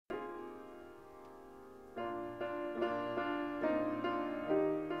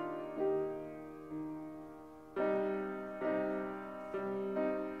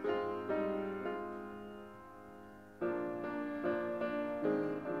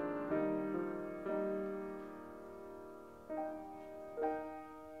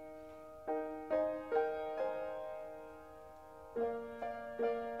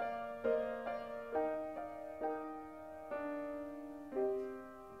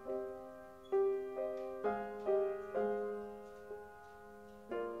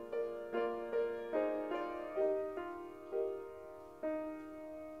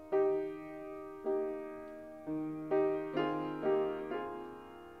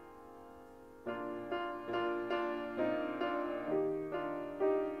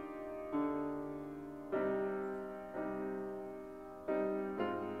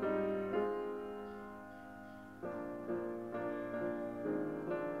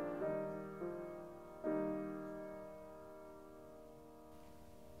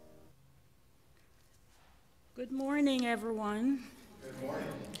morning, everyone. Good morning.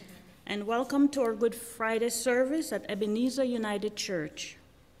 And welcome to our Good Friday service at Ebenezer United Church.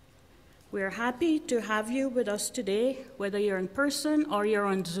 We're happy to have you with us today, whether you're in person or you're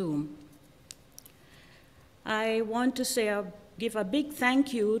on Zoom. I want to give a big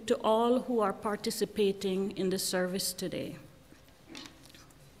thank you to all who are participating in the service today.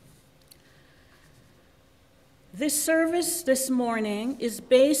 This service this morning is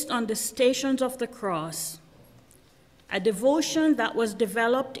based on the Stations of the Cross, a devotion that was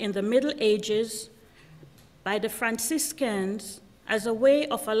developed in the Middle Ages by the Franciscans as a way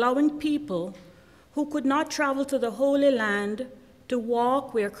of allowing people who could not travel to the Holy Land to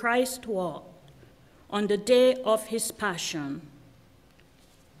walk where Christ walked on the day of his Passion.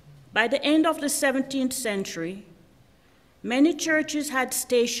 By the end of the 17th century, many churches had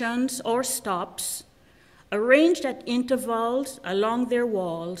stations or stops arranged at intervals along their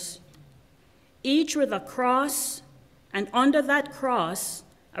walls, each with a cross, and under that cross,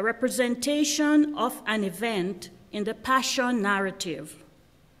 a representation of an event in the Passion narrative.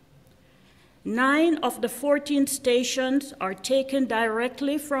 9 of the 14 stations are taken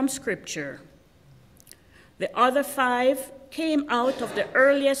directly from Scripture. The other 5 came out of the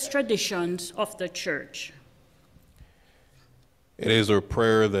earliest traditions of the church. It is our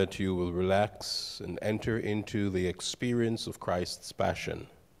prayer that you will relax and enter into the experience of Christ's Passion,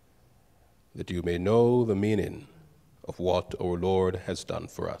 that you may know the meaning of what our Lord has done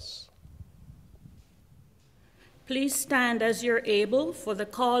for us. Please stand as you're able for the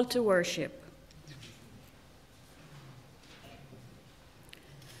call to worship.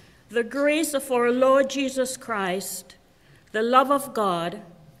 The grace of our Lord Jesus Christ, the love of God,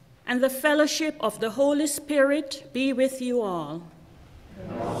 and the fellowship of the Holy Spirit be with you all.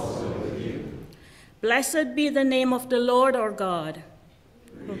 And also with you. Blessed be the name of the Lord our God,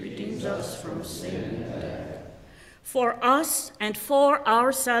 who redeems us from sin and death. For us and for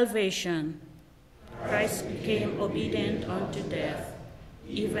our salvation, Christ became obedient unto death,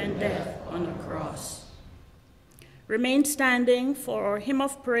 even death on a cross. Remain standing for our hymn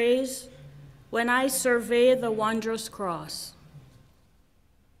of praise, When I Survey the Wondrous Cross.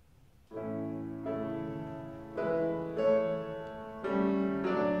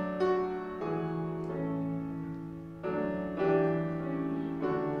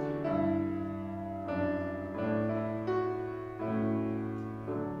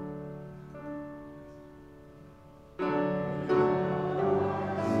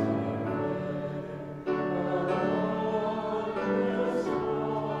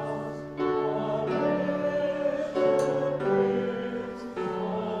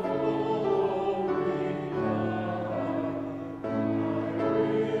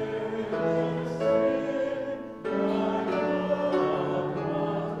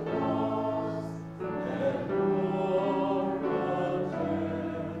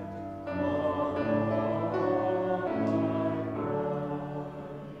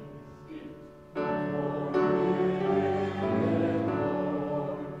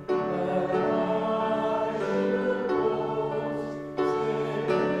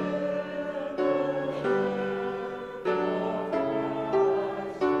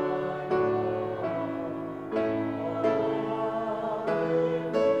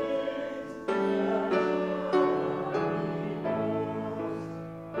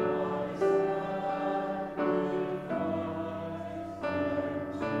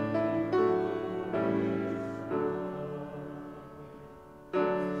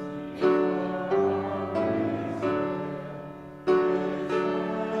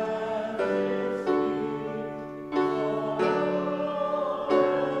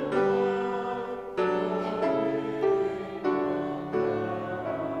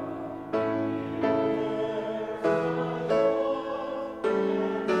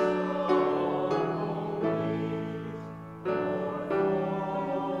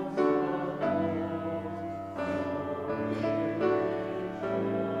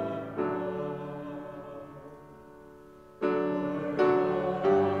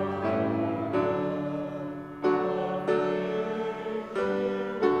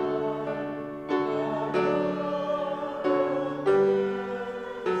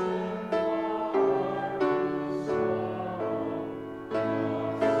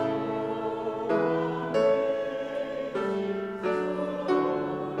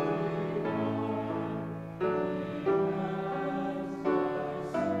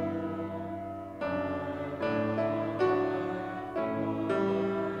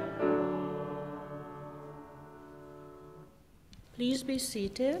 Please be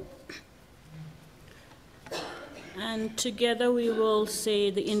seated. And together we will say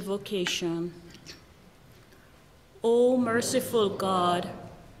the invocation. O merciful God,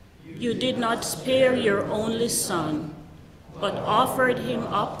 you did not spare your only Son, but offered him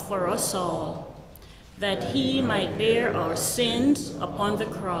up for us all, that he might bear our sins upon the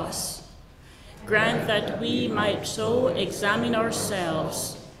cross. Grant that we might so examine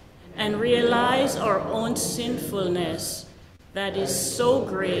ourselves and realize our own sinfulness that is so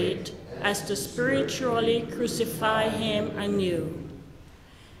great as to spiritually crucify him anew.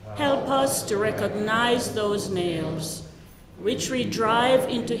 Help us to recognize those nails which we drive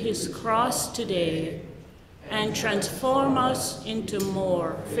into his cross today, and transform us into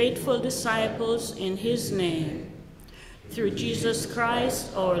more faithful disciples in his name. Through Jesus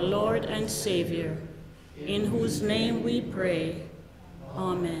Christ, our Lord and Savior, in whose name we pray.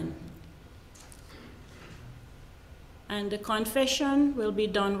 Amen. And the confession will be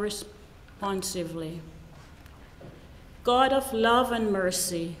done responsively. God of love and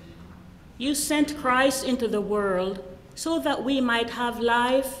mercy, you sent Christ into the world so that we might have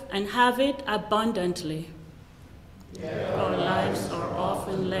life and have it abundantly. Yet our lives are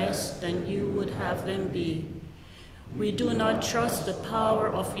often less than you would have them be. We do not trust the power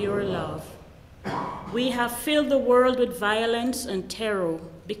of your love. We have filled the world with violence and terror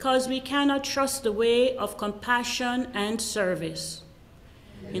because we cannot trust the way of compassion and service.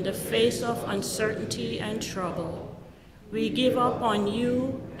 In the face of uncertainty and trouble, we give up on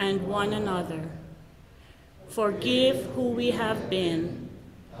you and one another. Forgive who we have been,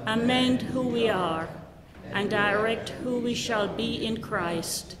 amend who we are, and direct who we shall be in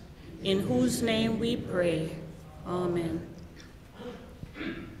Christ, in whose name we pray. Amen.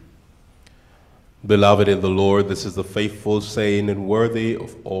 Beloved in the Lord, this is the faithful saying and worthy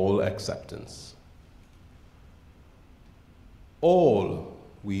of all acceptance.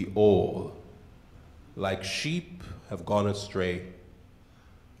 We all, like sheep, have gone astray.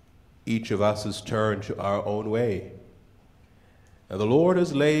 Each of us has turned to our own way, and the Lord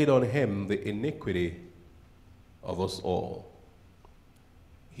has laid on him the iniquity of us all.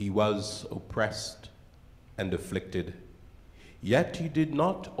 He was oppressed and afflicted, yet he did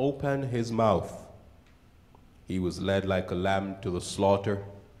not open his mouth. He was led like a lamb to the slaughter,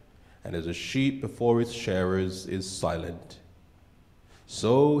 and as a sheep before its shearers is silent,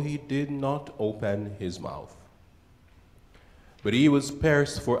 so he did not open his mouth. But he was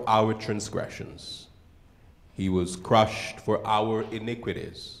pierced for our transgressions. He was crushed for our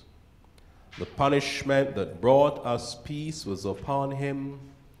iniquities. The punishment that brought us peace was upon him,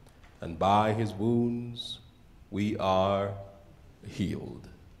 and by his wounds we are healed.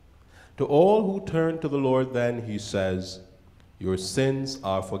 To all who turn to the Lord then, he says, your sins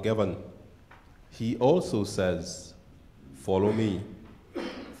are forgiven. He also says, follow me.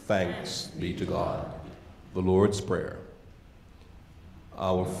 Thanks be to God. The Lord's Prayer.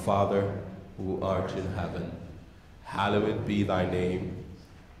 Our Father, who art in heaven, hallowed be thy name.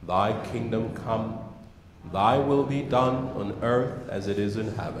 Thy kingdom come, thy will be done on earth as it is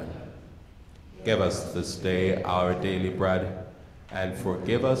in heaven. Give us this day our daily bread, and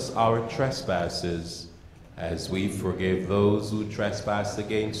forgive us our trespasses, as we forgive those who trespass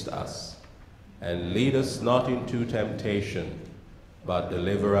against us. And lead us not into temptation, but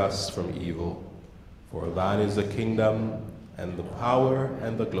deliver us from evil. For thine is the kingdom, and the power,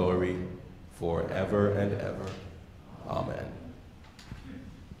 and the glory, forever and ever. Amen.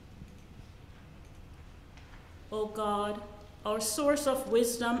 O God, our source of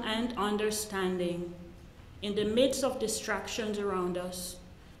wisdom and understanding, in the midst of distractions around us,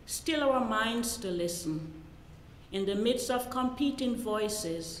 still our minds to listen. In the midst of competing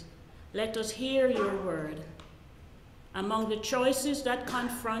voices, let us hear your word. Among the choices that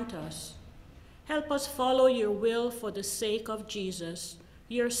confront us, help us follow your will for the sake of Jesus,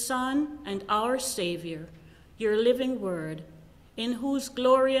 your Son and our Savior, your living word, in whose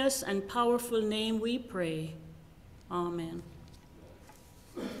glorious and powerful name we pray. Amen.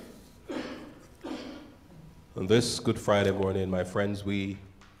 On this Good Friday morning, my friends, we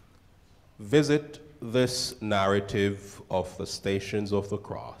visit this narrative of the Stations of the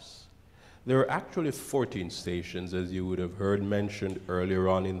Cross. There are actually 14 stations, as you would have heard mentioned earlier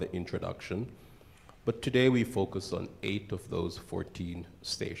on in the introduction, but today we focus on 8 of those 14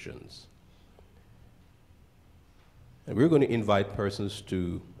 stations. And we're going to invite persons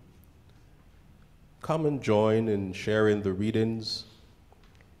to come and join in sharing the readings.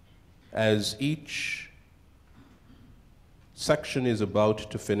 As each section is about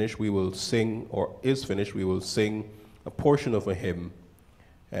to finish, we will sing, or is finished, we will sing a portion of a hymn,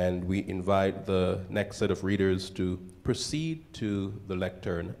 and we invite the next set of readers to proceed to the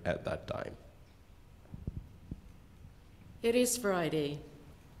lectern at that time. It is Friday.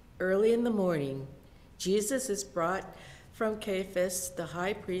 Early in the morning, Jesus is brought from Caiaphas, the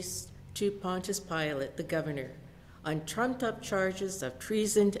high priest, to Pontius Pilate, the governor, on trumped-up charges of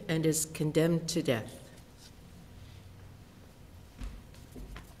treason, and is condemned to death.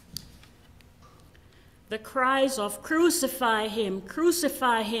 The cries of crucify him,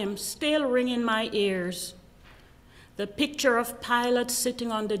 still ring in my ears. The picture of Pilate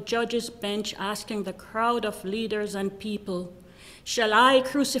sitting on the judge's bench asking the crowd of leaders and people, shall I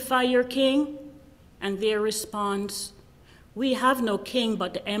crucify your king? And their response, we have no king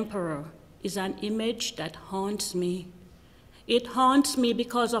but the emperor, is an image that haunts me. It haunts me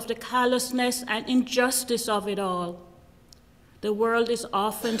because of the callousness and injustice of it all. The world is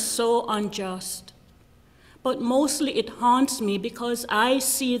often so unjust, but mostly it haunts me because I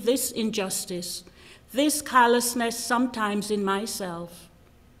see this injustice, this callousness sometimes in myself.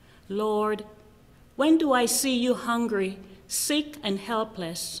 Lord, when do I see you hungry, sick and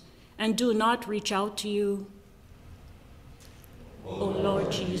helpless, and do not reach out to you? O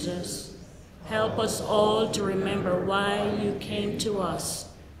Lord Jesus, help us all to remember why you came to us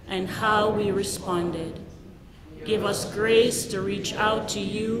and how we responded. Give us grace to reach out to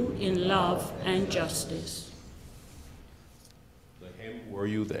you in love and justice. The hymn, Were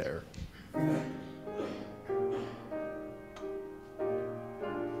You There?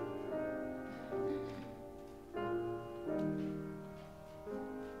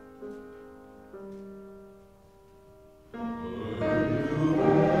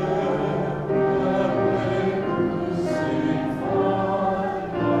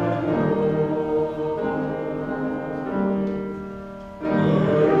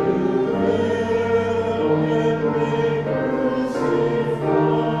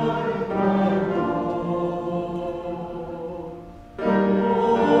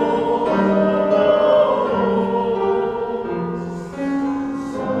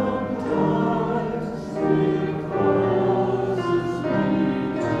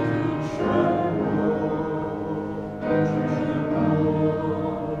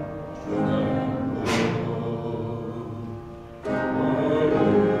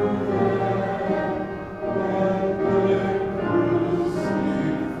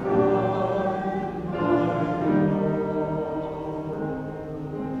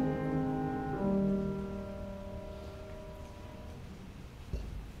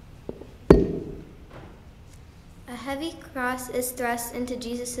 Is thrust into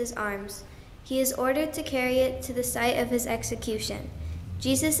Jesus' arms. He is ordered to carry it to the site of his execution.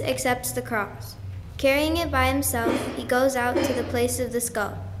 Jesus accepts the cross. Carrying it by himself, he goes out to the place of the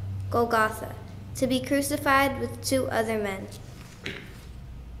skull, Golgotha, to be crucified with 2 other men.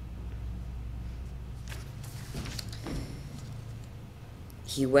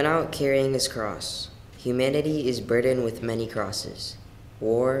 He went out carrying his cross. Humanity is burdened with many crosses: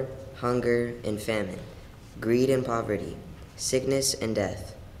 war, hunger, and famine, greed and poverty, sickness and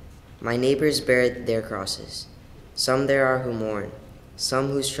death. My neighbors bear their crosses. Some there are who mourn, some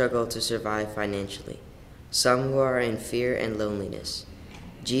who struggle to survive financially, some who are in fear and loneliness.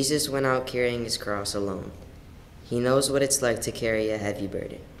 Jesus went out carrying his cross alone. He knows what it's like to carry a heavy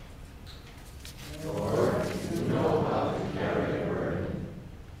burden. Lord, you know how to carry a burden.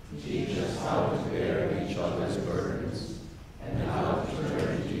 Teach us how to bear each other's burdens and how to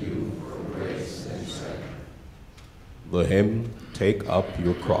turn to you for grace and strength. The hymn, Take Up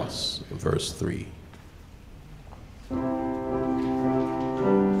Your Cross, verse 3.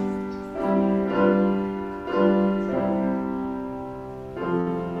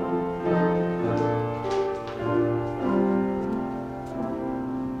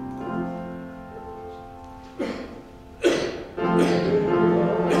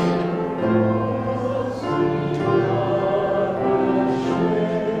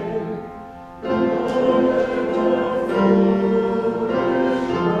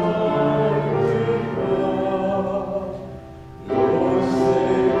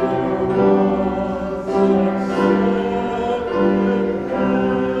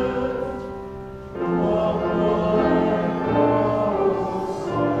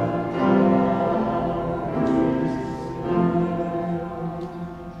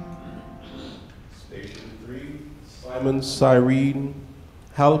 Cyrene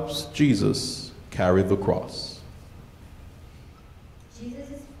helps Jesus carry the cross. Jesus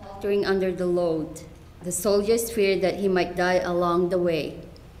is faltering under the load. The soldiers feared that he might die along the way.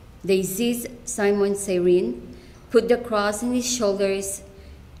 They seized Simon Cyrene, put the cross on his shoulders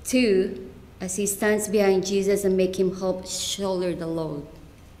too, as he stands behind Jesus, and make him help shoulder the load.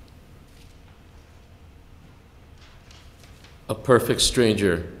 A perfect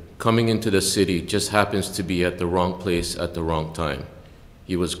stranger coming into the city just happens to be at the wrong place at the wrong time.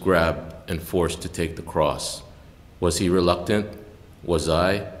 He was grabbed and forced to take the cross. Was he reluctant? Was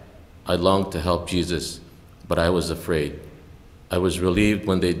I? I longed to help Jesus, but I was afraid. I was relieved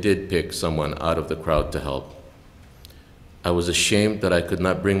when they did pick someone out of the crowd to help. I was ashamed that I could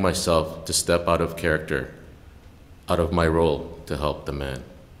not bring myself to step out of character, out of my role to help the man.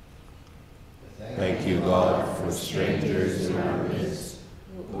 Thank you, God, for strangers in our midst,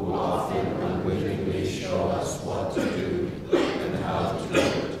 who often unwittingly show us what to do and how to do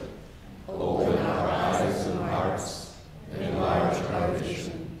it. Open our eyes and hearts, enlarge our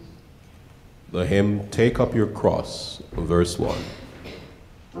vision. The hymn, Take Up Your Cross, verse 1.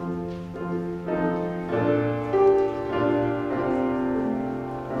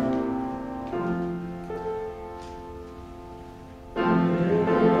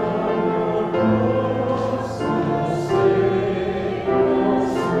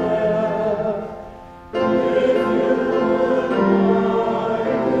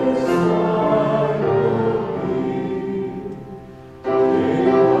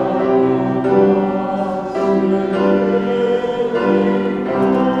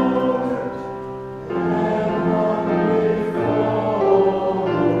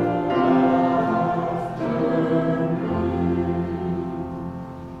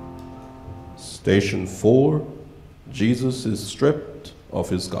 Station 4, Jesus is stripped of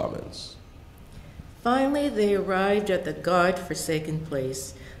his garments. Finally, they arrived at the God-forsaken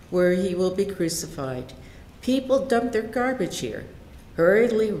place where he will be crucified. People dumped their garbage here.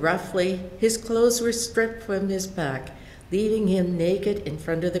 Hurriedly, roughly, his clothes were stripped from his back, leaving him naked in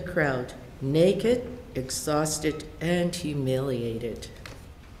front of the crowd. Naked, exhausted, and humiliated.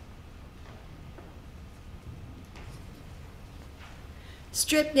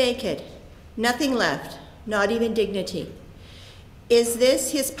 Stripped naked, nothing left, not even dignity. Is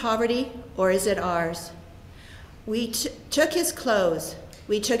this his poverty, or is it ours? We took his clothes,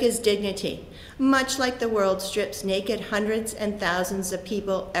 we took his dignity, much like the world strips naked hundreds and thousands of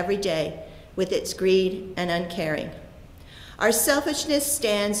people every day with its greed and uncaring. Our selfishness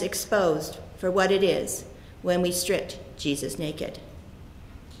stands exposed for what it is when we stripped Jesus naked.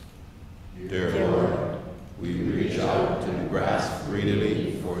 Dear Lord, we reach out and grasp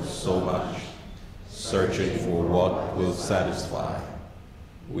greedily for so much, searching for what will satisfy.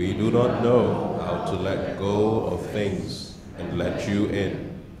 We do not know how to let go of things and let you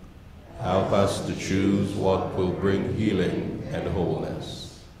in. Help us to choose what will bring healing and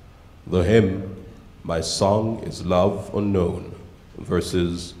wholeness. The hymn, My Song is Love Unknown,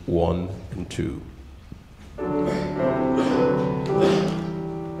 verses 1 and 2.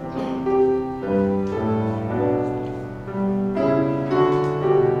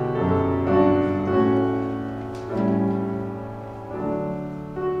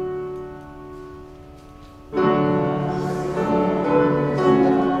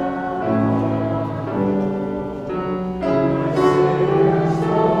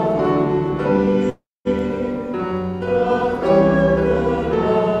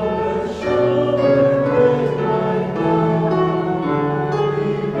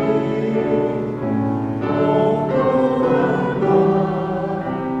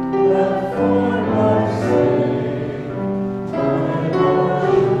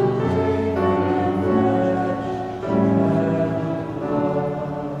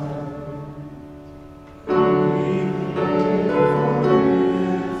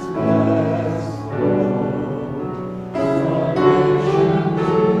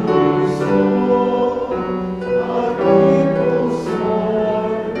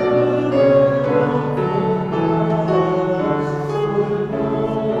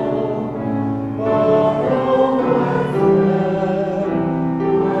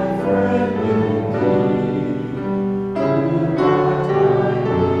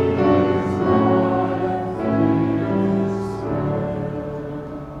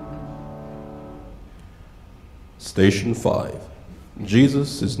 Station 5.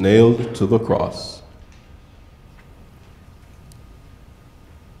 Jesus is nailed to the cross.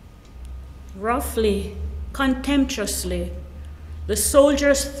 Roughly, contemptuously, the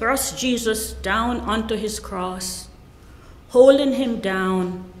soldiers thrust Jesus down onto his cross. Holding him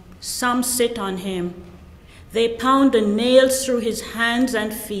down, some sit on him. They pound the nails through his hands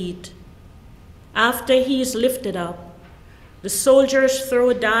and feet. After he is lifted up, the soldiers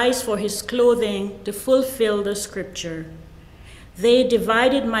throw dice for his clothing to fulfill the scripture. They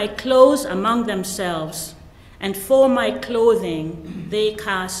divided my clothes among themselves, and for my clothing they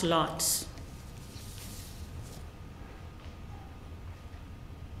cast lots.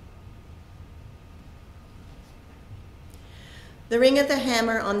 The ring of the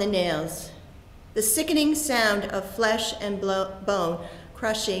hammer on the nails, the sickening sound of flesh and bone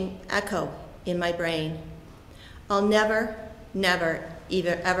soul-crushing echo in my brain. I'll never,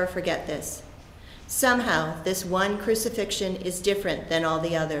 ever forget this. Somehow, this one crucifixion is different than all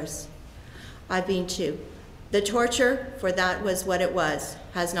the others I've been to. The torture, for that was what it was,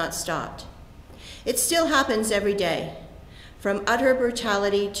 has not stopped. It still happens every day, from utter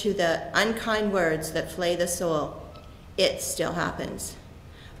brutality to the unkind words that flay the soul. It still happens.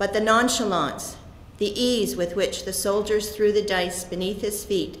 But the nonchalance, the ease with which the soldiers threw the dice beneath his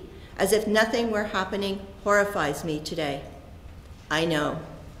feet, as if nothing were happening, horrifies me today. I know.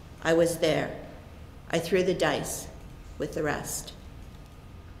 I was there. I threw the dice with the rest.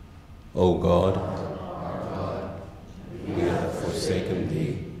 O God, we have forsaken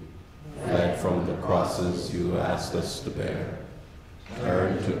thee, fled from the crosses you asked us to bear,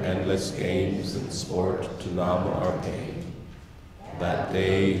 turned to endless games and sport to numb our pain. That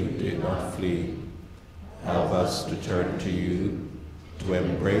day you did not flee. Help us to turn to you, to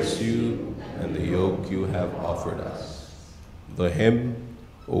embrace you and the yoke you have offered us. The hymn,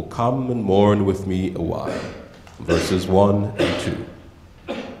 O come and mourn with me a while, verses 1 and 2.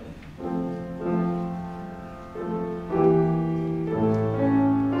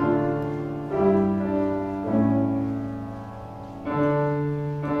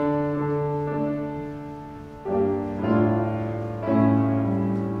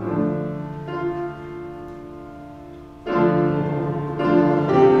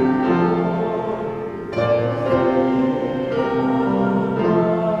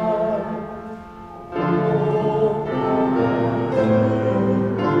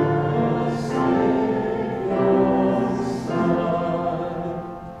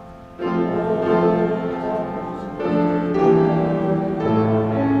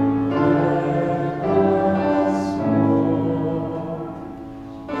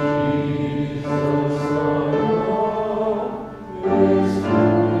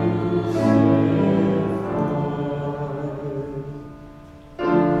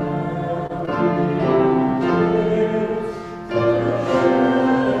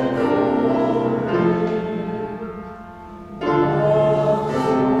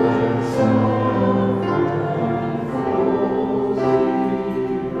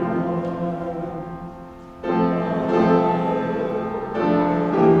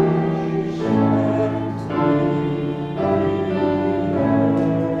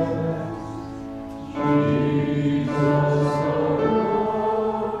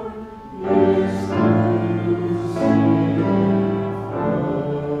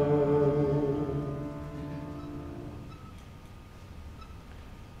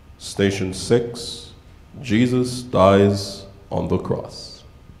 Station 6, Jesus dies on the cross.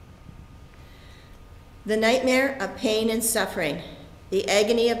 The nightmare of pain and suffering, the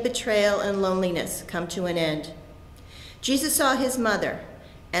agony of betrayal and loneliness come to an end. Jesus saw his mother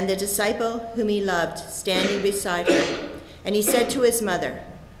and the disciple whom he loved standing beside her, and he said to his mother,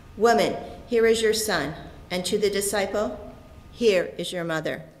 "Woman, here is your son," and to the disciple, "Here is your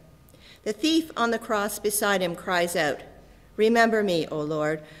mother." The thief on the cross beside him cries out, "Remember me, O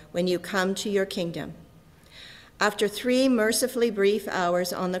Lord, when you come to your kingdom." After 3 mercifully brief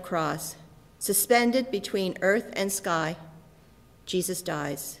hours on the cross, suspended between earth and sky, Jesus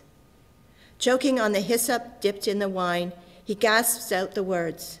dies. Choking on the hyssop dipped in the wine, he gasps out the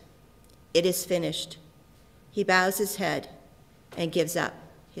words, "It is finished." He bows his head and gives up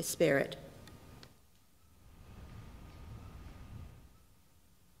his spirit.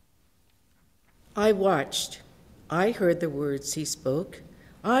 I watched. I heard the words he spoke.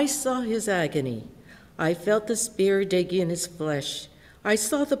 I saw his agony. I felt the spear dig in his flesh. I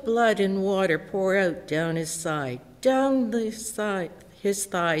saw the blood and water pour out down his side, his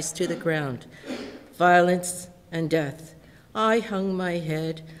thighs to the ground. Violence and death. I hung my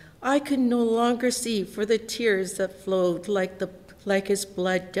head. I could no longer see for the tears that flowed like his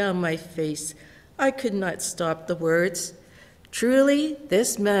blood down my face. I could not stop the words. Truly,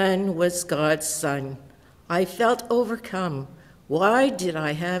 this man was God's son. I felt overcome. Why did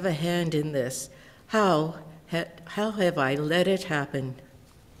I have a hand in this? How have I let it happen?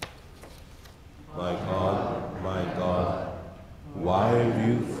 My God, why have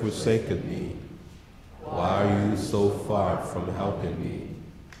you forsaken me? Why are you so far from helping me,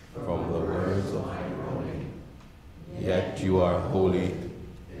 from the words of my groaning? Yet you are holy,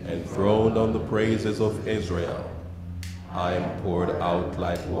 enthroned on the praises of Israel. I am poured out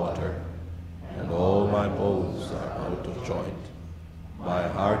like water, and all my bones are out of joint. My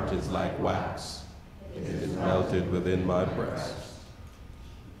heart is like wax, it is melted within my breast.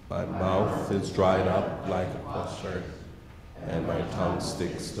 My mouth is dried up like a potsherd, and my tongue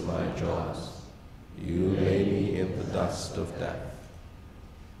sticks to my jaws. You lay me in the dust of death.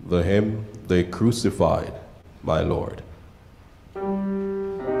 The hymn, They Crucified My Lord.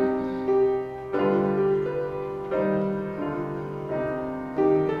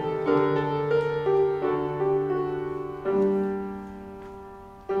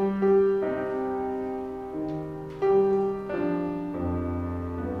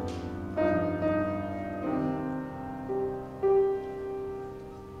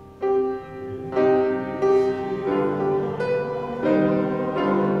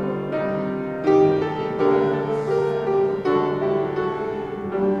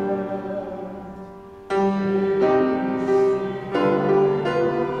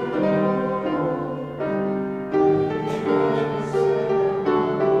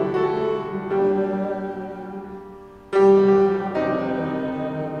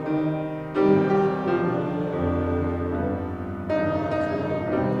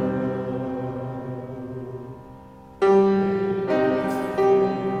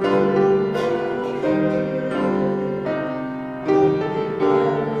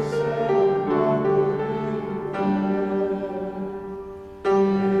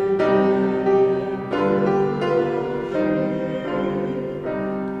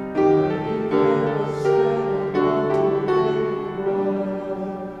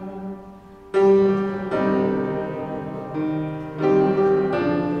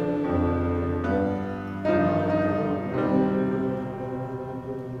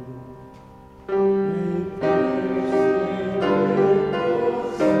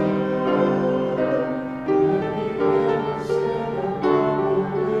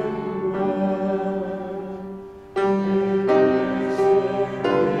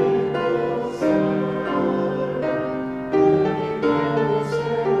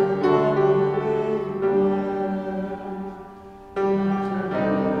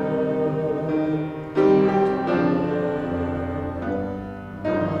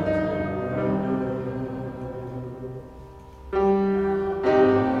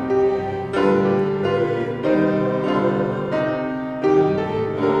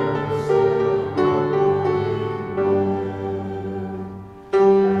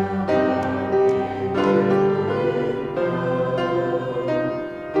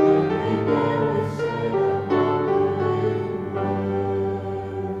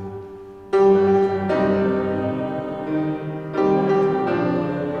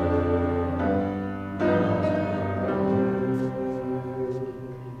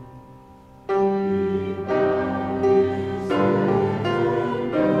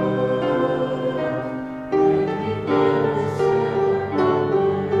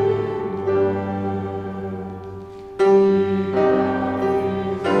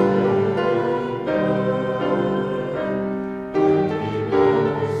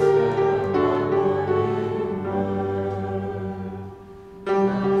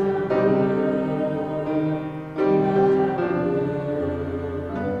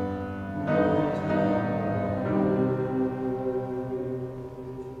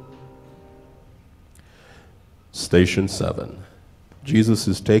 Station 7. Jesus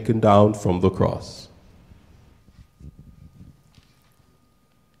is taken down from the cross.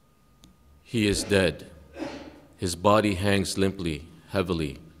 He is dead. His body hangs limply,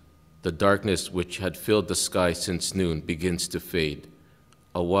 heavily. The darkness which had filled the sky since noon begins to fade.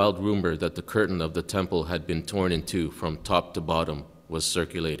 A wild rumor that the curtain of the temple had been torn in two from top to bottom was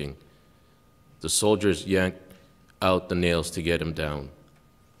circulating. The soldiers yanked out the nails to get him down.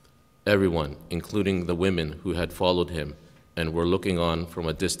 Everyone, including the women who had followed him and were looking on from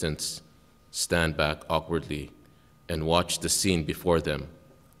a distance, stand back awkwardly and watch the scene before them.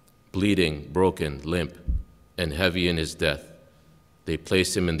 Bleeding, broken, limp, and heavy in his death, they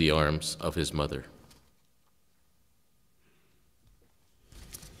place him in the arms of his mother.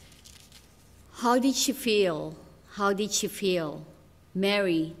 How did she feel? How did she feel?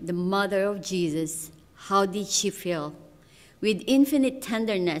 Mary, the mother of Jesus, how did she feel? With infinite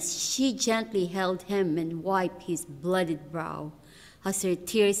tenderness, she gently held him and wiped his blooded brow as her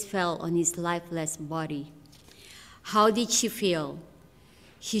tears fell on his lifeless body. How did she feel?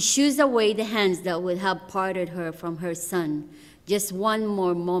 She shoos away the hands that would have parted her from her son. Just one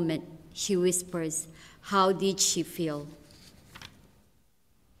more moment, she whispers. How did she feel?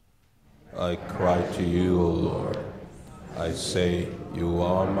 I cry to you, O Lord. I say, you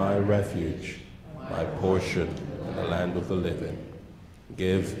are my refuge, my portion in the land of the living.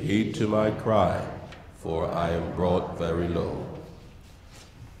 Give heed to my cry, for I am brought very low.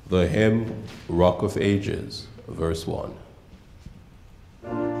 The hymn, Rock of Ages, verse 1.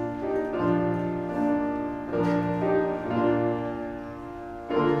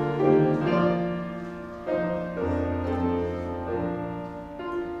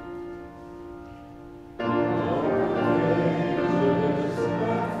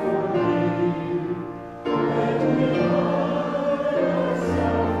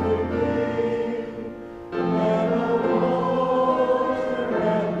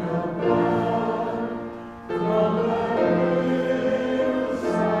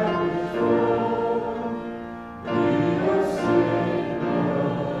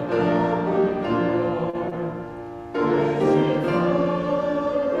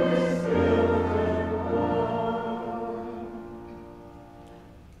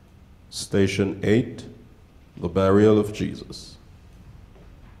 Station 8, the burial of Jesus.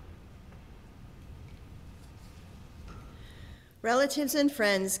 Relatives and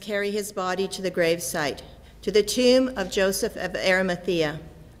friends carry his body to the gravesite, to the tomb of Joseph of Arimathea,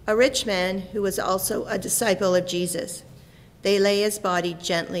 a rich man who was also a disciple of Jesus. They lay his body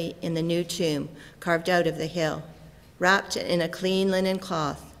gently in the new tomb carved out of the hill, wrapped in a clean linen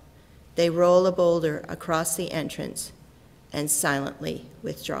cloth. They roll a boulder across the entrance and silently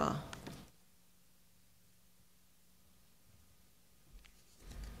withdraw.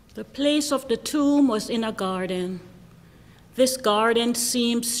 The place of the tomb was in a garden. This garden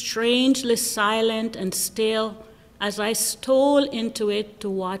seemed strangely silent and still as I stole into it to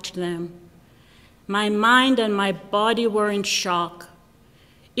watch them. My mind and my body were in shock.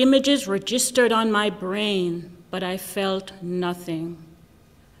 Images registered on my brain, but I felt nothing.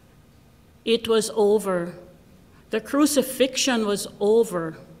 It was over. The crucifixion was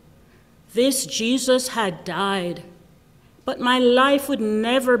over. This Jesus had died, but my life would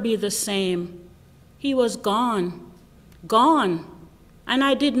never be the same. He was gone, and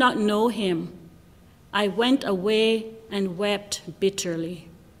I did not know him. I went away and wept bitterly.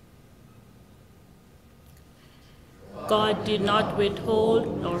 God did not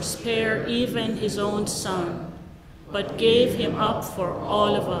withhold nor spare even his own son, but gave him up for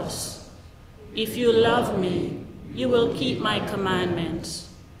all of us. If you love me, you will keep my commandments.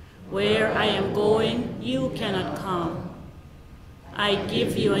 Where I am going, you cannot come. I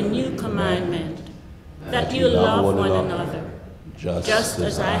give you a new commandment, that you love one another. Just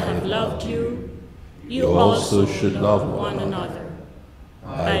as I have loved you, you also should love one another.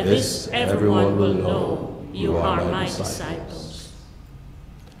 By this everyone will know you are my disciples.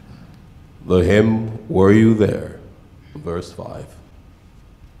 The hymn, Were You There? Verse 5.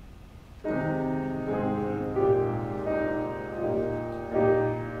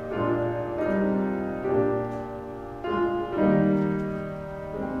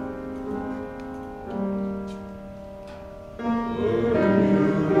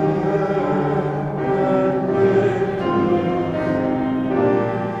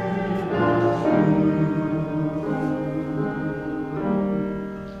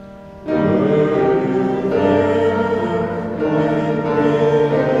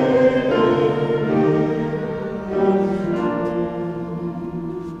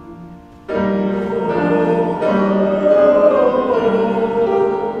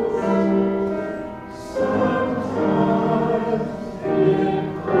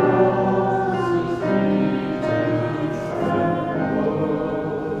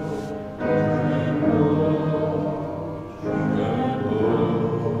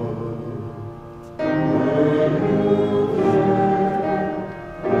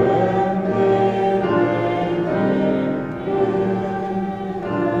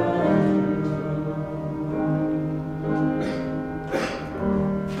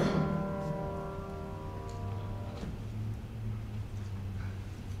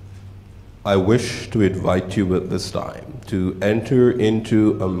 I wish to invite you at this time to enter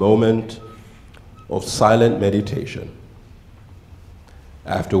into a moment of silent meditation,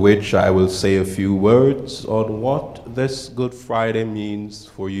 after which I will say a few words on what this Good Friday means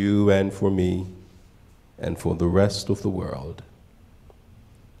for you and for me and for the rest of the world.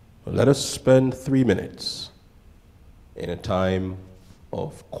 Let us spend 3 minutes in a time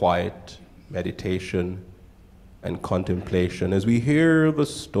of quiet meditation and contemplation as we hear the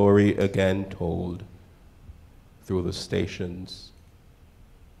story again told through the stations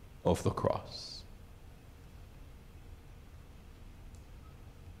of the cross.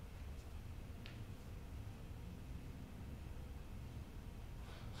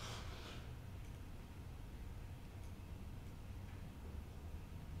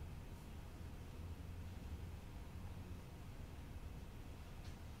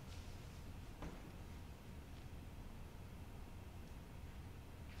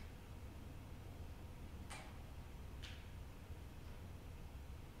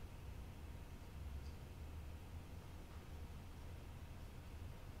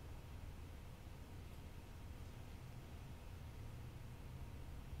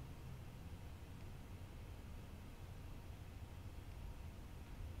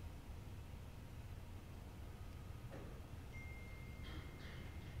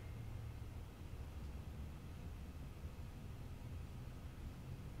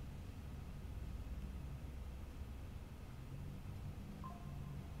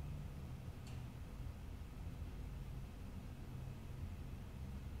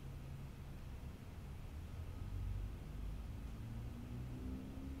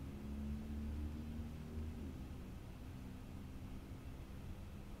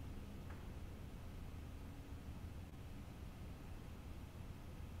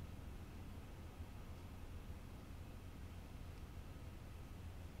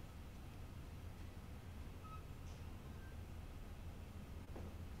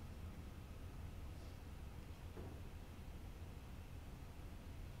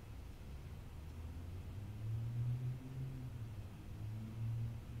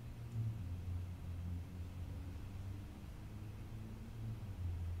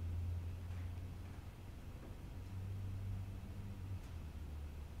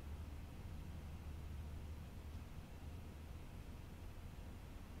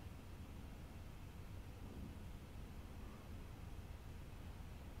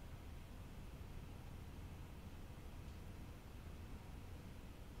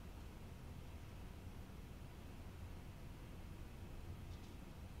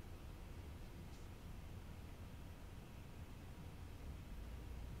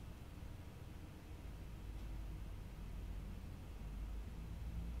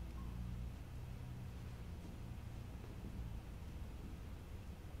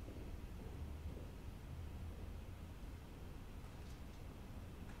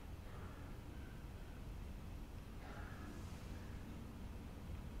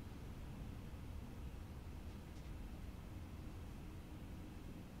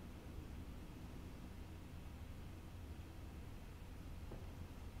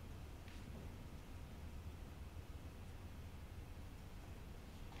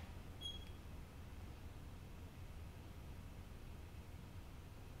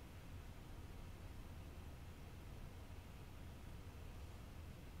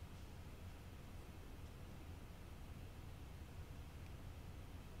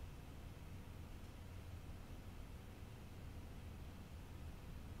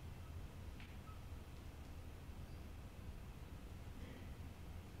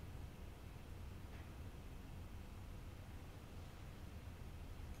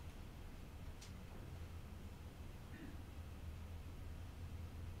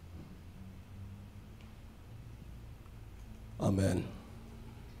 Amen.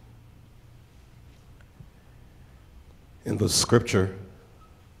 In the scripture,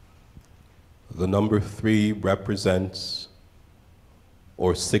 the number 3 represents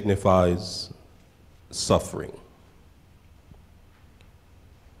or signifies suffering.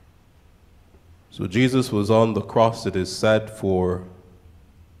 So Jesus was on the cross, it is said, for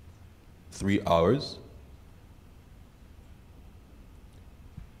 3 hours.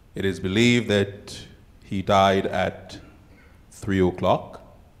 It is believed that he died at 3 o'clock.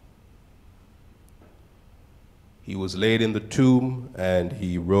 He was laid in the tomb and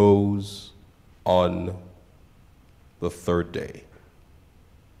he rose on the 3rd day.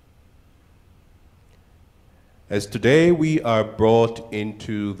 As today we are brought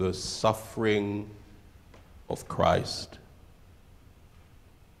into the suffering of Christ,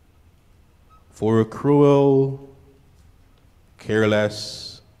 for a cruel,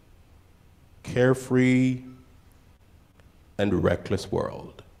 careless, carefree, and reckless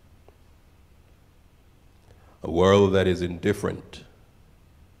world. A world that is indifferent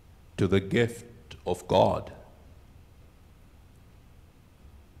to the gift of God.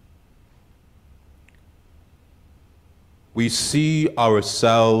 We see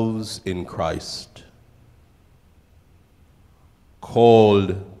ourselves in Christ,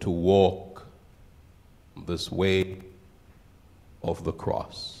 called to walk this way of the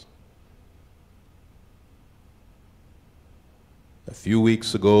cross. A few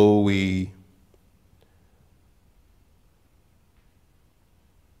weeks ago, we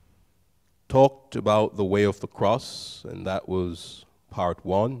talked about the way of the cross, and that was part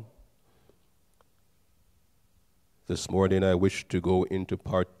 1. This morning I wish to go into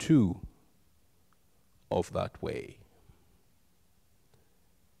part 2 of that way.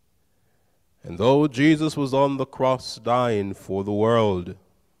 And though Jesus was on the cross dying for the world,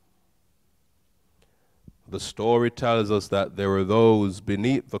 the story tells us that there were those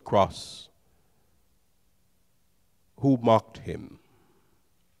beneath the cross who mocked him.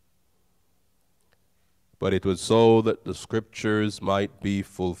 But it was so that the scriptures might be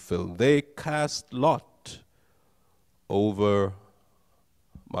fulfilled. They cast lot over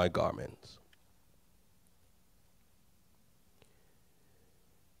my garments.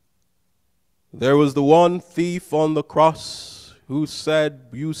 There was the one thief on the cross who said,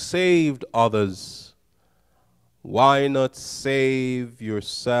 "You saved others. Why not save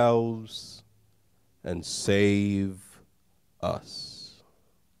yourselves and save us?"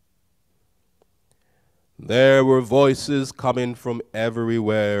 There were voices coming from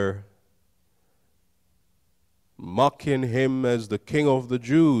everywhere, mocking him as the King of the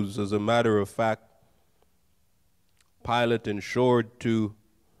Jews. As a matter of fact, Pilate ensured to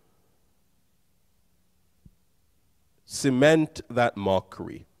cement that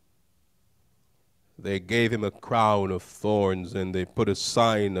mockery. They gave him a crown of thorns and they put a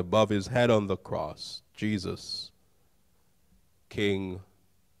sign above his head on the cross, Jesus, King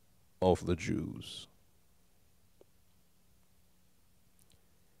of the Jews.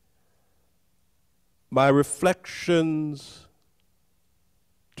 My reflections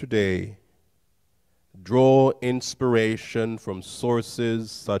today draw inspiration from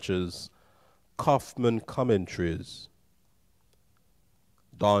sources such as Kaufman commentaries,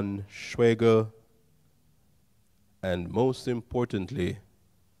 Don Schweger, and most importantly,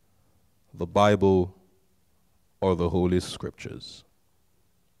 the Bible or the Holy Scriptures.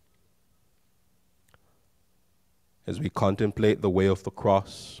 As we contemplate the way of the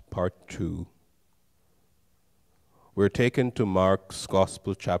cross, part 2, we're taken to Mark's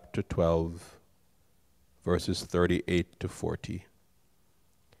Gospel, chapter 12, verses 38 to 40.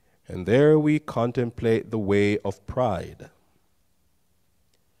 And there we contemplate the way of pride.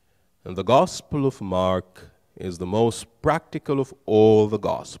 And the Gospel of Mark is the most practical of all the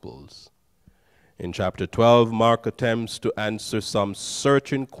Gospels. In chapter 12, Mark attempts to answer some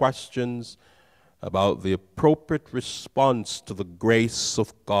searching questions about the appropriate response to the grace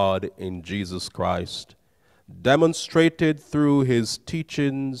of God in Jesus Christ, demonstrated through his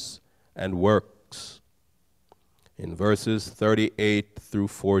teachings and works. In verses 38 through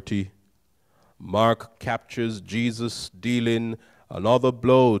 40, Mark captures Jesus dealing another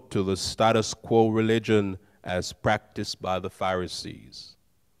blow to the status quo religion as practiced by the Pharisees,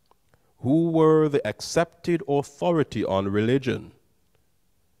 who were the accepted authority on religion,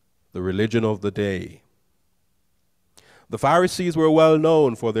 the religion of the day. The Pharisees were well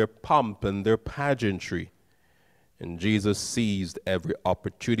known for their pomp and their pageantry, and Jesus seized every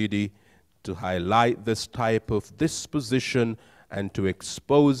opportunity to highlight this type of disposition and to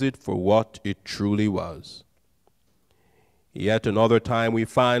expose it for what it truly was. Yet another time we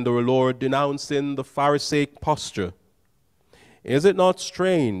find our Lord denouncing the Pharisaic posture. Is it not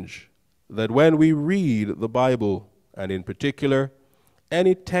strange that when we read the Bible, and in particular,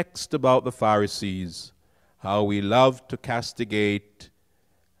 any text about the Pharisees, how we love to castigate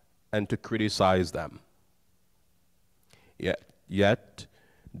and to criticize them? Yet,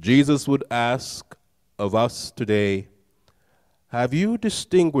 Jesus would ask of us today, have you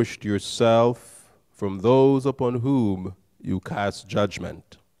distinguished yourself from those upon whom you cast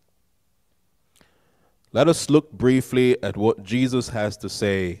judgment? Let us look briefly at what Jesus has to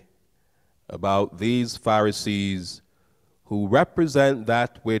say about these Pharisees who represent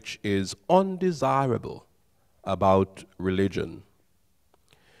that which is undesirable about religion.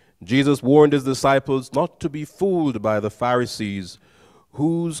 Jesus warned his disciples not to be fooled by the Pharisees,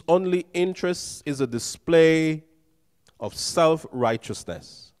 whose only interest is a display of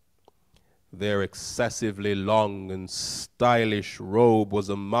self-righteousness. Their excessively long and stylish robe was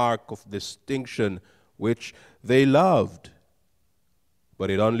a mark of distinction which they loved,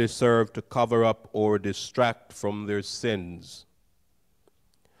 but it only served to cover up or distract from their sins.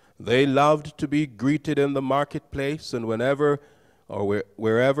 They loved to be greeted in the marketplace, and wherever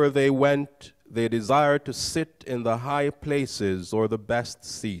they went, they desired to sit in the high places or the best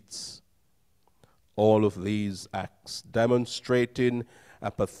seats. All of these acts demonstrating a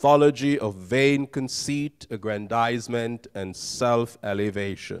pathology of vain conceit, aggrandizement, and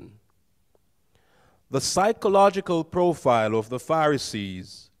self-elevation. The psychological profile of the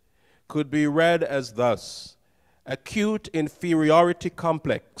Pharisees could be read as thus: acute inferiority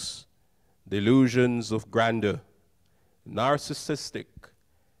complex, delusions of grandeur, narcissistic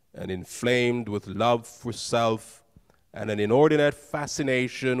and inflamed with love for self, and an inordinate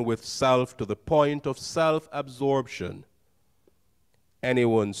fascination with self to the point of self-absorption.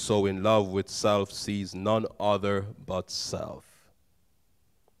 Anyone so in love with self sees none other but self.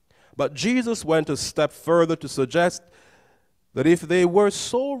 But Jesus went a step further to suggest that if they were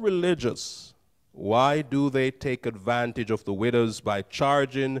so religious, why do they take advantage of the widows by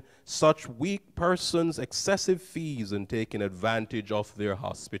charging such weak persons excessive fees and taking advantage of their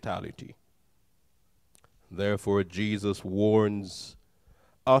hospitality? Therefore, Jesus warns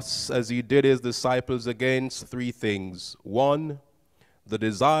us, as he did his disciples, against three things. One, the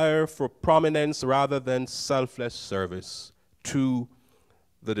desire for prominence rather than selfless service. Two,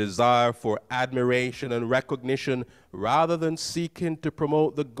 the desire for admiration and recognition rather than seeking to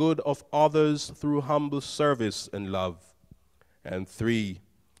promote the good of others through humble service and love. And three,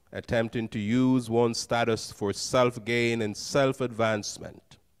 attempting to use one's status for self-gain and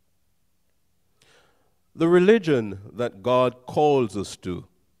self-advancement. The religion that God calls us to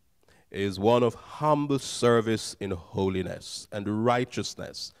is one of humble service in holiness and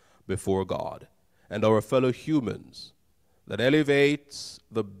righteousness before God and our fellow humans, that elevates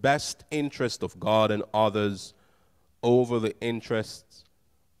the best interest of God and others over the interests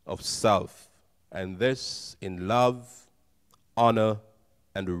of self, and this in love, honor,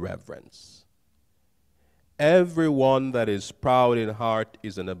 and reverence. Everyone that is proud in heart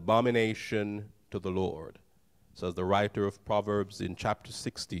is an abomination to the Lord, says the writer of Proverbs in chapter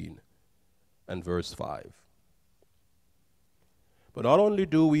 16 and verse 5. But not only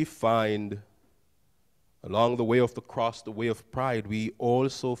do we find along the way of the cross, the way of pride, we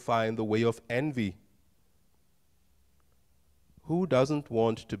also find the way of envy. Who doesn't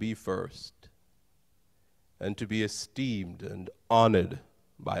want to be first and to be esteemed and honored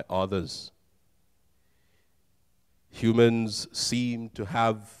by others? Humans seem to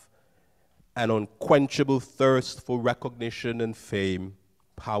have an unquenchable thirst for recognition and fame,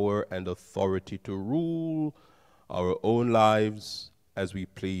 power and authority to rule our own lives as we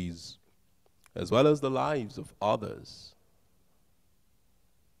please, as well as the lives of others.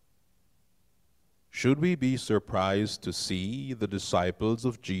 Should we be surprised to see the disciples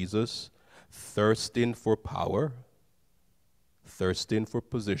of Jesus thirsting for power, thirsting for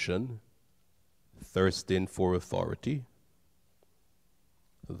position, thirsting for authority?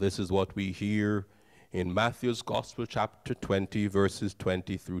 This is what we hear in Matthew's Gospel, chapter 20, verses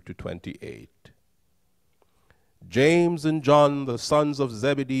 20 through to 28. James and John, the sons of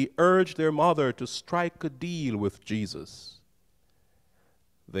Zebedee, urged their mother to strike a deal with Jesus.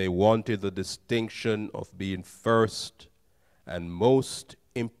 They wanted the distinction of being first and most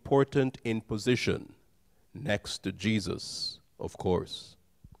important in position, next to Jesus, of course.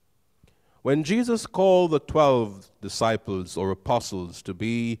 When Jesus called the 12 disciples or apostles to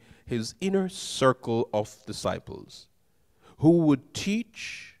be his inner circle of disciples, who would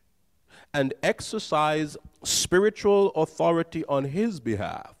teach and exercise spiritual authority on his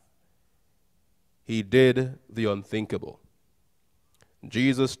behalf, he did the unthinkable.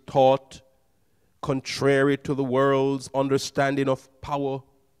 Jesus taught contrary to the world's understanding of power,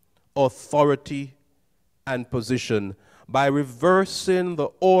 authority, and position, by reversing the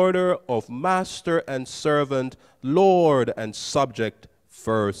order of master and servant, lord and subject,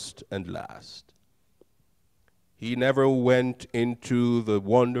 first and last. He never went into the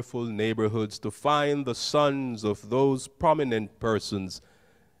wonderful neighborhoods to find the sons of those prominent persons,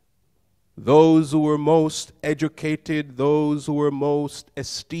 those who were most educated, those who were most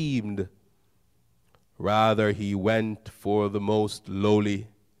esteemed. Rather, he went for the most lowly,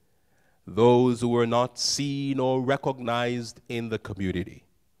 those who were not seen or recognized in the community.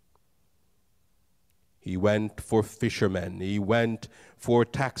 He went for fishermen. He went for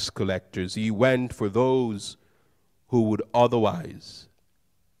tax collectors. He went for those who would otherwise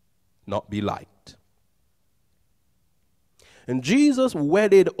not be liked. And Jesus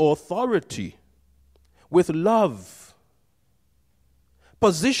wedded authority with love,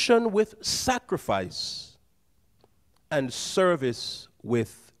 position with sacrifice, and service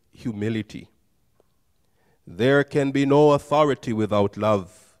with humility. There can be no authority without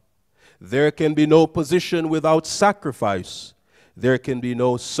love. There can be no position without sacrifice. There can be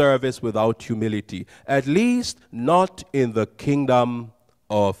no service without humility, at least not in the kingdom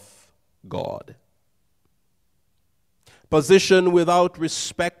of God. Position without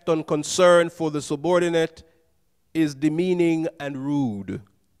respect and concern for the subordinate is demeaning and rude.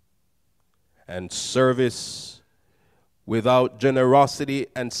 And service without generosity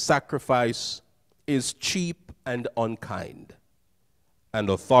and sacrifice is cheap and unkind. And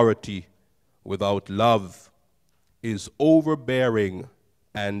authority without love is overbearing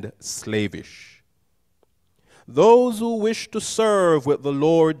and slavish. Those who wish to serve with the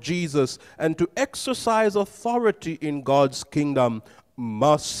Lord Jesus and to exercise authority in God's kingdom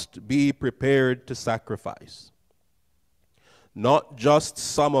must be prepared to sacrifice. Not just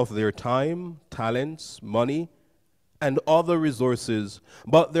some of their time, talents, money, and other resources,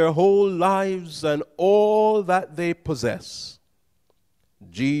 but their whole lives and all that they possess.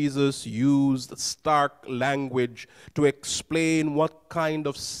 Jesus used stark language to explain what kind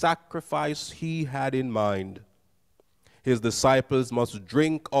of sacrifice he had in mind. His disciples must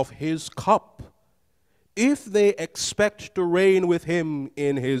drink of his cup if they expect to reign with him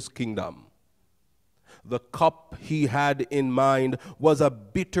in his kingdom. The cup he had in mind was a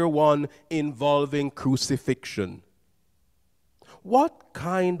bitter one involving crucifixion. What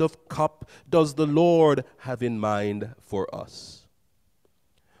kind of cup does the Lord have in mind for us?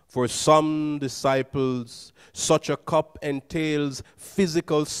 For some disciples, such a cup entails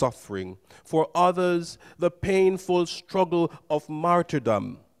physical suffering. For others, the painful struggle of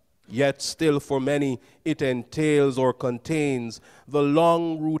martyrdom. Yet still for many, it entails or contains the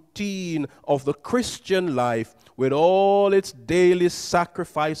long routine of the Christian life with all its daily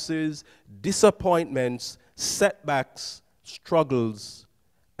sacrifices, disappointments, setbacks, struggles,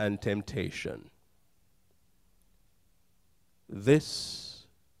 and temptation. This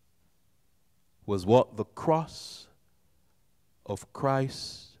was what the cross of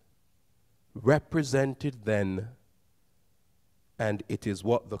Christ represented then, and it is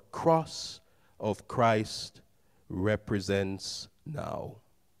what the cross of Christ represents now.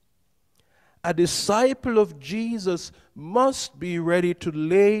 A disciple of Jesus must be ready to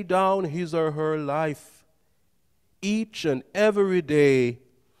lay down his or her life each and every day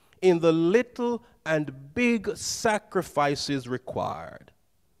in the little and big sacrifices required,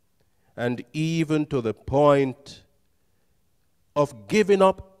 and even to the point of giving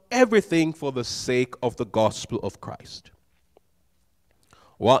up everything for the sake of the gospel of Christ.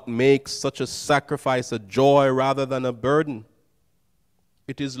 What makes such a sacrifice a joy rather than a burden?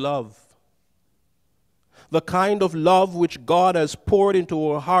 It is love. The kind of love which God has poured into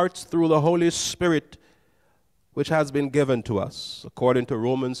our hearts through the Holy Spirit, which has been given to us, according to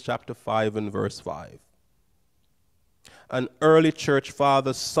Romans chapter 5 and verse 5. An early church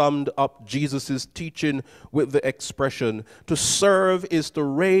father summed up Jesus' teaching with the expression, to serve is to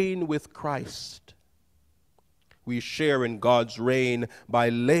reign with Christ. We share in God's reign by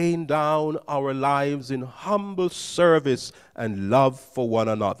laying down our lives in humble service and love for one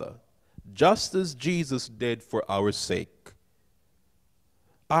another, just as Jesus did for our sake.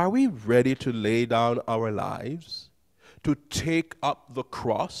 Are we ready to lay down our lives, to take up the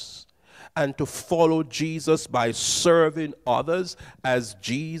cross, and to follow Jesus by serving others as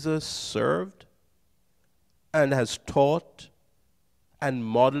Jesus served and has taught and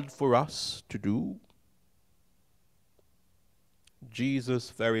modeled for us to do?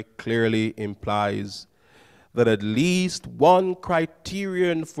 Jesus very clearly implies that at least one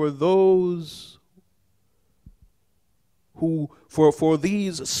criterion for those who, for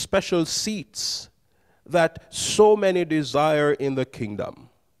these special seats that so many desire in the kingdom,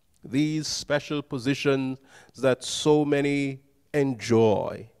 these special positions that so many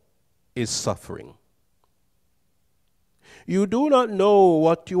enjoy, is suffering. You do not know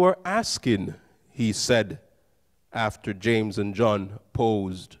what you are asking, he said after James and John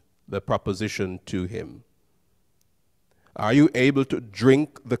posed the proposition to him. Are you able to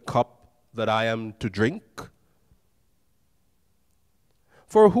drink the cup that I am to drink?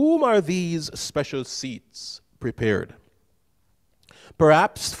 For whom are these special seats prepared?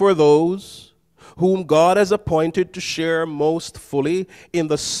 Perhaps for those whom God has appointed to share most fully in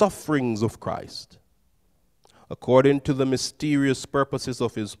the sufferings of Christ, according to the mysterious purposes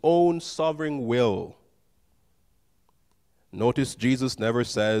of his own sovereign will. Notice Jesus never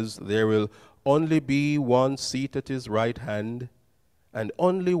says there will only be one seat at his right hand and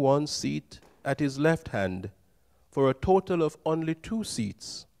only one seat at his left hand, for a total of only 2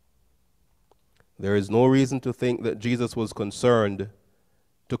 seats. There is no reason to think that Jesus was concerned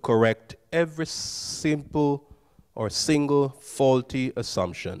to correct every simple or single faulty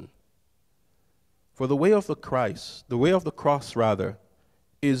assumption. For the way of the cross,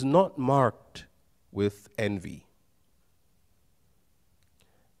 is not marked with envy.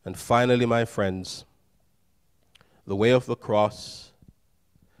 And finally, my friends, the way of the cross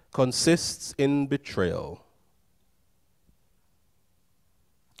consists in betrayal.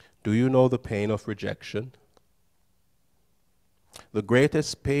 Do you know the pain of rejection? The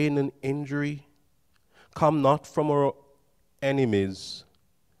greatest pain and injury come not from our enemies,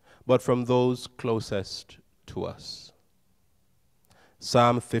 but from those closest to us.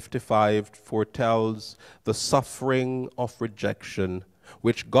 Psalm 55 foretells the suffering of rejection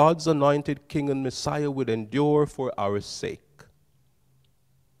which God's anointed King and Messiah would endure for our sake.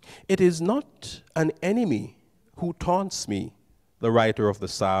 It is not an enemy who taunts me, the writer of the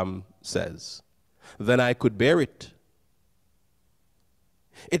psalm says, then I could bear it.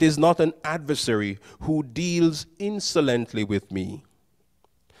 It is not an adversary who deals insolently with me,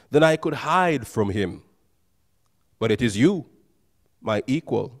 then I could hide from him. But it is you, my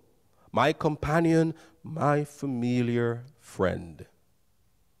equal, my companion, my familiar friend.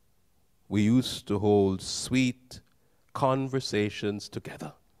 We used to hold sweet conversations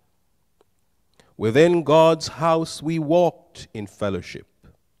together. Within God's house we walked in fellowship.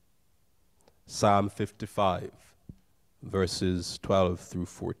 Psalm 55, verses 12 through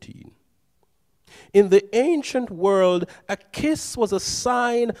 14. In the ancient world, a kiss was a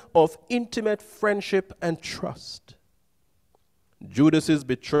sign of intimate friendship and trust. Judas's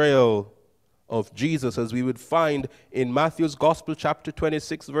betrayal of Jesus, as we would find in Matthew's Gospel, chapter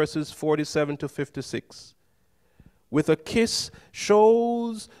 26, verses 47 to 56, with a kiss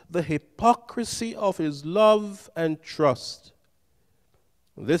shows the hypocrisy of his love and trust.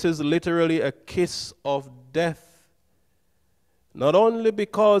 This is literally a kiss of death, not only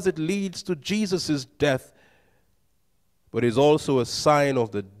because it leads to Jesus' death, but is also a sign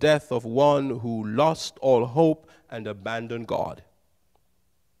of the death of one who lost all hope and abandoned God.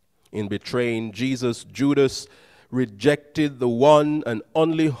 In betraying Jesus, Judas rejected the one and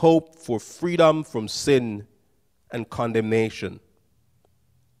only hope for freedom from sin and condemnation,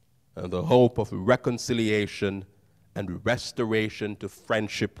 and the hope of reconciliation and restoration to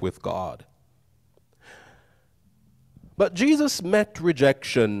friendship with God. But Jesus met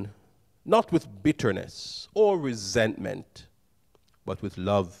rejection not with bitterness or resentment, but with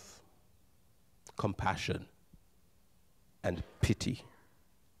love, compassion, and pity.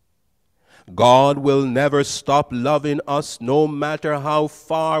 God will never stop loving us no matter how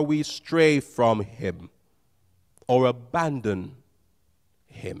far we stray from him or abandon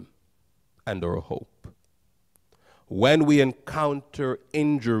him and our hope. When we encounter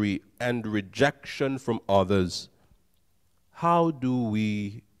injury and rejection from others, how do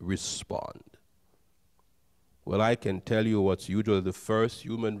we respond? Well, I can tell you what's usually the first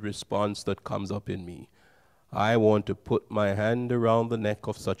human response that comes up in me. I want to put my hand around the neck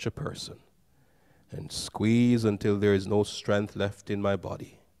of such a person and squeeze until there is no strength left in my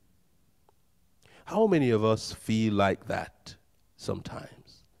body. How many of us feel like that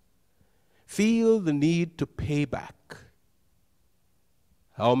sometimes? Feel the need to pay back?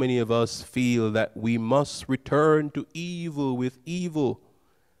 How many of us feel that we must return to evil with evil?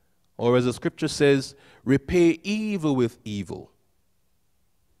 Or as the scripture says, repay evil with evil.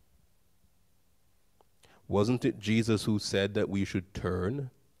 Wasn't it Jesus who said that we should turn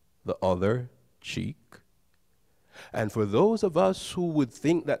the other cheek? And for those of us who would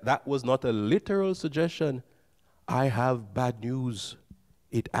think that that was not a literal suggestion, I have bad news.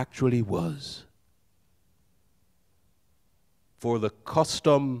 It actually was. For the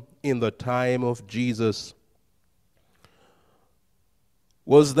custom in the time of Jesus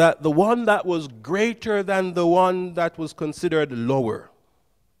was that the one that was greater than the one that was considered lower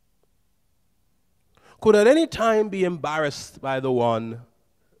could at any time be embarrassed by the one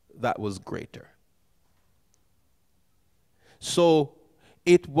that was greater. So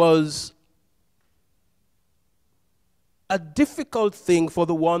it was a difficult thing for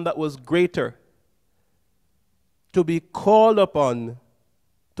the one that was greater to be called upon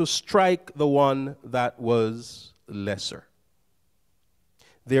to strike the one that was lesser.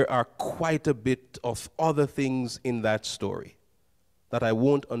 There are quite a bit of other things in that story that I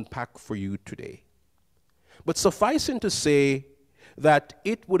won't unpack for you today. But sufficing to say that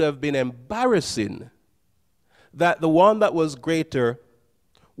it would have been embarrassing that the one that was greater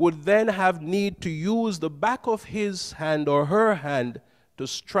would then have need to use the back of his hand or her hand to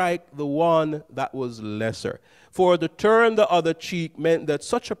strike the one that was lesser. For to turn the other cheek meant that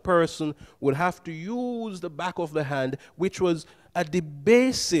such a person would have to use the back of the hand, which was a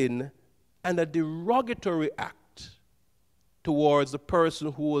debasing and a derogatory act towards the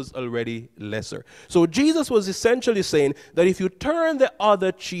person who was already lesser. So Jesus was essentially saying that if you turn the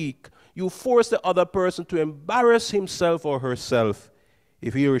other cheek, you force the other person to embarrass himself or herself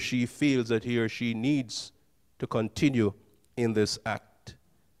if he or she feels that he or she needs to continue in this act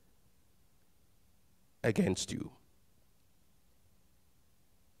against you.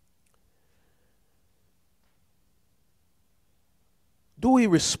 Do we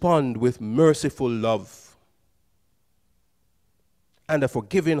respond with merciful love and a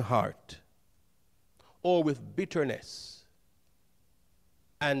forgiving heart, or with bitterness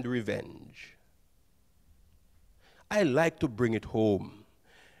and revenge? I like to bring it home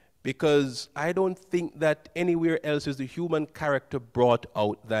because I don't think that anywhere else is the human character brought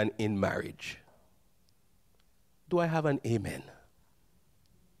out than in marriage. Do I have an amen?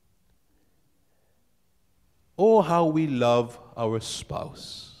 Oh, how we love our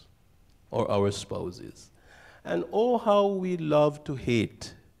spouse or our spouses. And oh, how we love to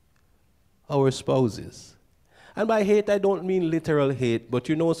hate our spouses. And by hate, I don't mean literal hate, but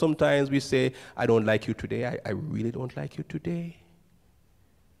you know, sometimes we say, I don't like you today. I really don't like you today.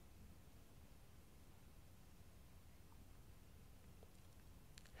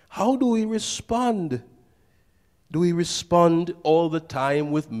 How do we respond? Do we respond all the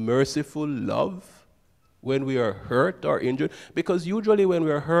time with merciful love when we are hurt or injured? Because usually when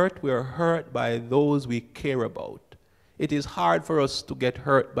we are hurt by those we care about. It is hard for us to get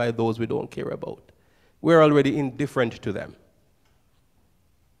hurt by those we don't care about. We're already indifferent to them.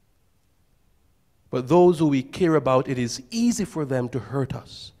 But those who we care about, it is easy for them to hurt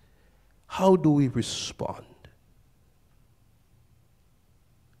us. How do we respond?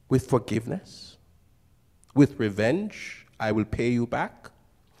 With forgiveness? With revenge? I will pay you back?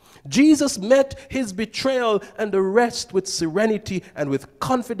 Jesus met his betrayal and the rest with serenity and with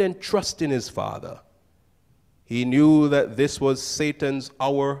confident trust in his Father. He knew that this was Satan's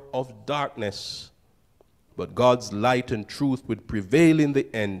hour of darkness, but God's light and truth would prevail in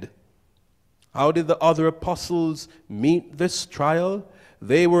the end. How did the other apostles meet this trial?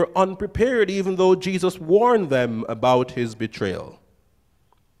 They were unprepared, even though Jesus warned them about his betrayal.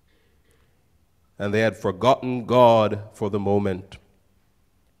 And they had forgotten God for the moment.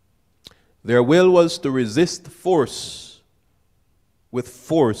 Their will was to resist force with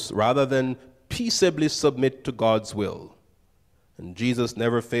force rather than peaceably submit to God's will. And Jesus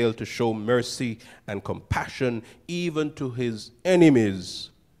never failed to show mercy and compassion even to his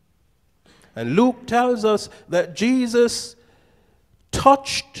enemies. And Luke tells us that Jesus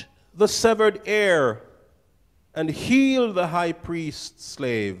touched the severed ear and healed the high priest's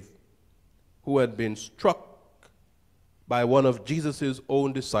slave who had been struck by one of Jesus'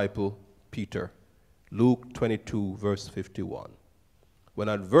 own disciples, Peter. Luke 22, verse 51. When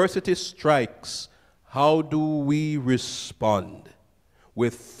adversity strikes, how do we respond?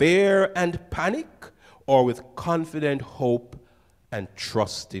 With fear and panic, or with confident hope and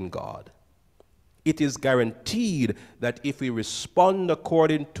trust in God? It is guaranteed that if we respond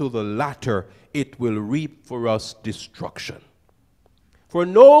according to the latter, it will reap for us destruction. For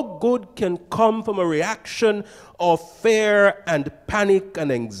no good can come from a reaction of fear and panic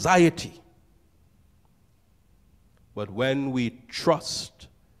and anxiety. But when we trust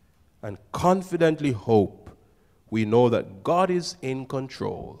and confidently hope, we know that God is in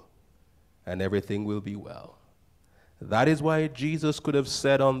control and everything will be well. That is why Jesus could have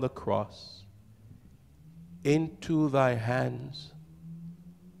said on the cross, "Into thy hands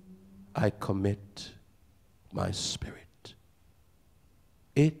I commit my spirit.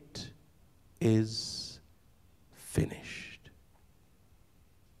 It is finished."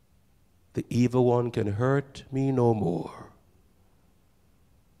 The evil one can hurt me no more,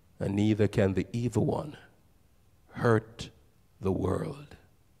 and neither can the evil one hurt the world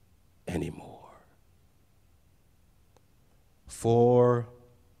anymore. For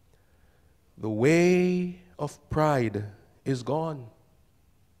the way of pride is gone.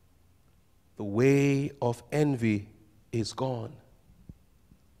 The way of envy is gone.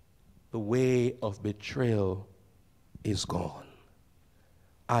 The way of betrayal is gone.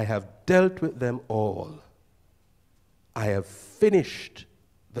 I have dealt with them all. I have finished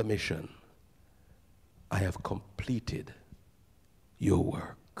the mission. I have completed your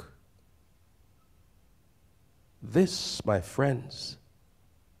work. This, my friends,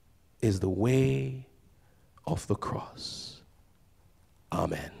 is the way of the cross.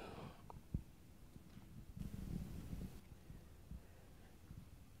 Amen.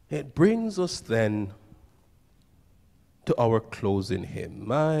 It brings us then to our closing hymn,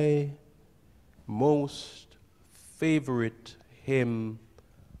 my most favorite hymn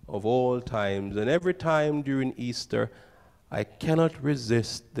of all times. And every time during Easter, I cannot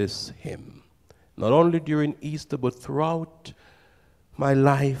resist this hymn. Not only during Easter, but throughout my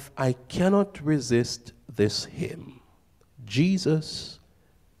life, I cannot resist this hymn. Jesus,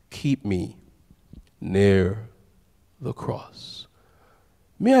 keep me near the cross.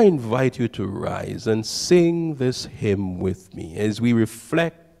 May I invite you to rise and sing this hymn with me as we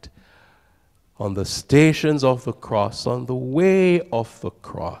reflect on the stations of the cross, on the way of the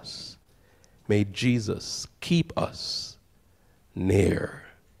cross. May Jesus keep us near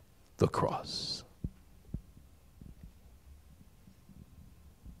the cross.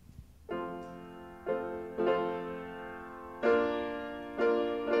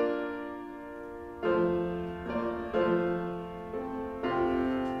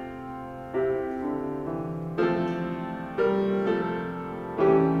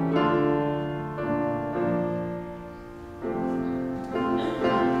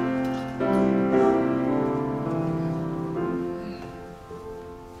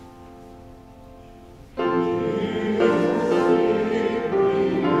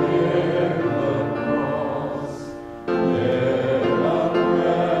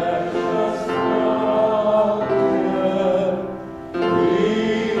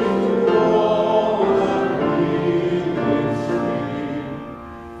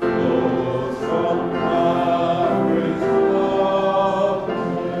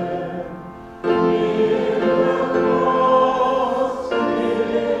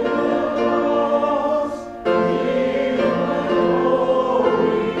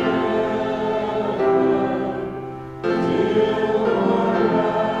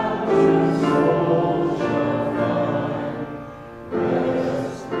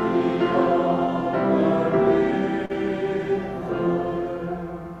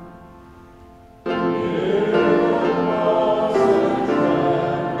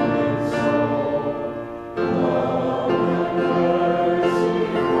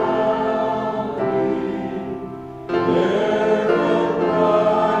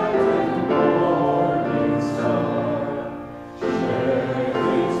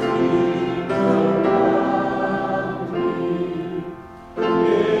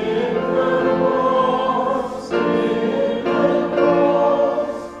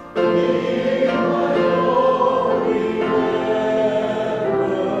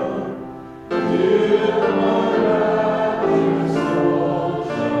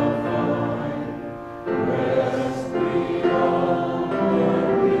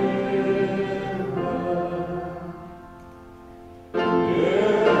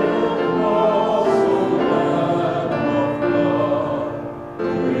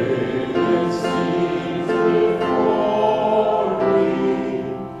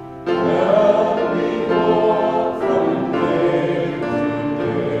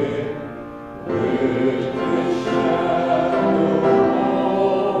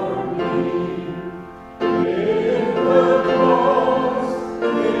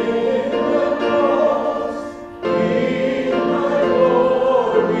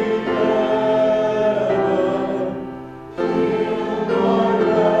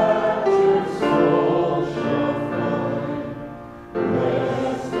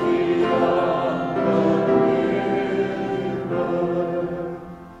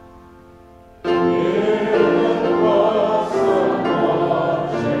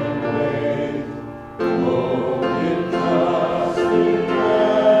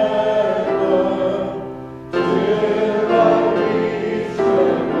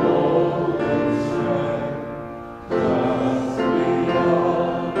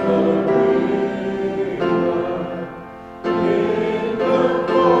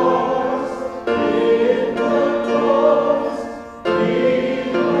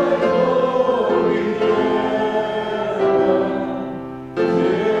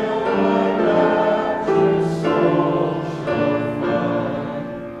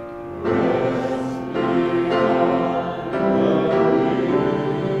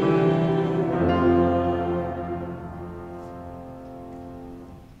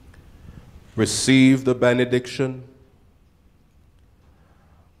 Receive the benediction.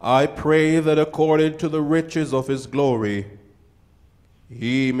 I pray that according to the riches of his glory,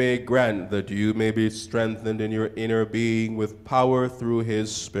 he may grant that you may be strengthened in your inner being with power through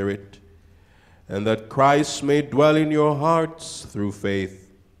his Spirit, and that Christ may dwell in your hearts through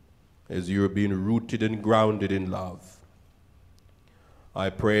faith, as you are being rooted and grounded in love. I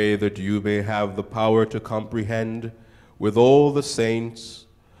pray that you may have the power to comprehend with all the saints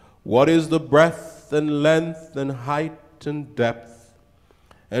what is the breadth and length and height and depth,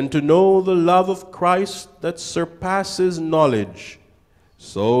 and to know the love of Christ that surpasses knowledge,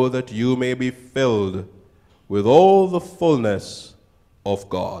 so that you may be filled with all the fullness of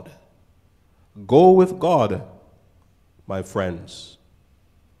God. Go with God, my friends.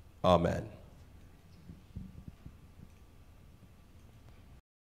 Amen.